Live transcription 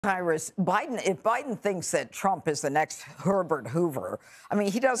Iris, if Biden thinks that Trump is the next Herbert Hoover, I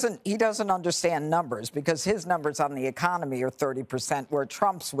mean, he doesn't understand numbers, because his numbers on the economy are 30%, where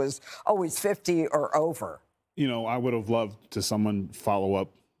Trump's was always 50 or over. You know, I would have loved to someone follow up,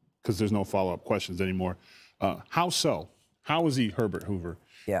 because there's no follow-up questions anymore. How so? How is he Herbert Hoover?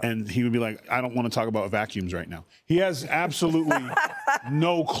 Yeah. And he would be like, I don't want to talk about vacuums right now. He has absolutely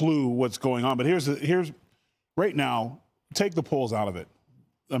no clue what's going on. But here's right now, take the polls out of it.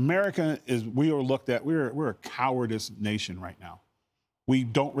 America we are looked at, we're a cowardice nation right now. We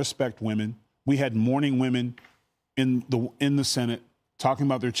don't respect women. We had mourning women in the Senate talking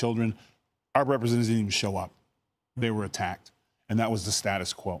about their children. Our representatives didn't even show up. They were attacked, and that was the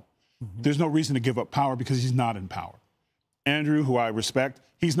status quo. Mm-hmm. There's no reason to give up power, because he's not in power. Andrew, who I respect,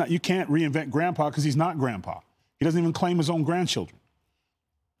 he's not. You can't reinvent grandpa, because he's not grandpa. He doesn't even claim his own grandchildren.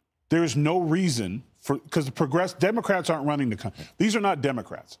 There is no reason because the Democrats aren't running the country. These are not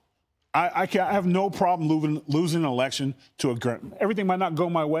Democrats. I have no problem losing an election to everything might not go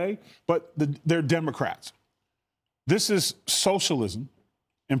my way, but they're Democrats. This is socialism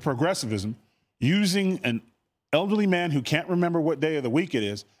and progressivism using an elderly man who can't remember what day of the week it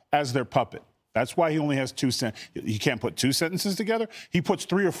is as their puppet. That's why he only has two sentences. He can't put two sentences together. He puts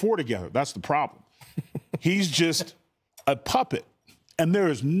 3 or 4 together. That's the problem. He's just a puppet. And there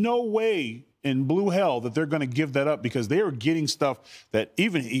is no way in blue hell that they're going to give that up, because they are getting stuff that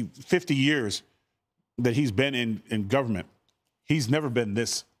even 50 years that he's been in government, he's never been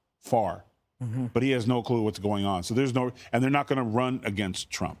this far. Mm-hmm. But he has no clue what's going on. So and they're not going to run against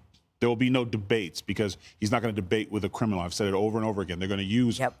Trump. There will be no debates, because he's not going to debate with a criminal. I've said it over and over again. They're going to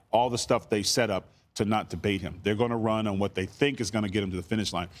use all the stuff they set up to not debate him. They're going to run on what they think is going to get him to the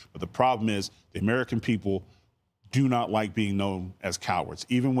finish line. But the problem is the American people do not like being known as cowards.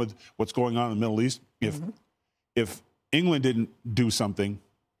 Even with what's going on in the Middle East, if England didn't do something,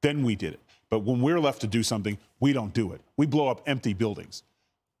 then we did it. But when we're left to do something, we don't do it. We blow up empty buildings.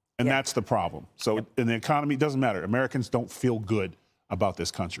 And that's the problem. So in the economy, it doesn't matter. Americans don't feel good about this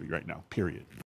country right now, period.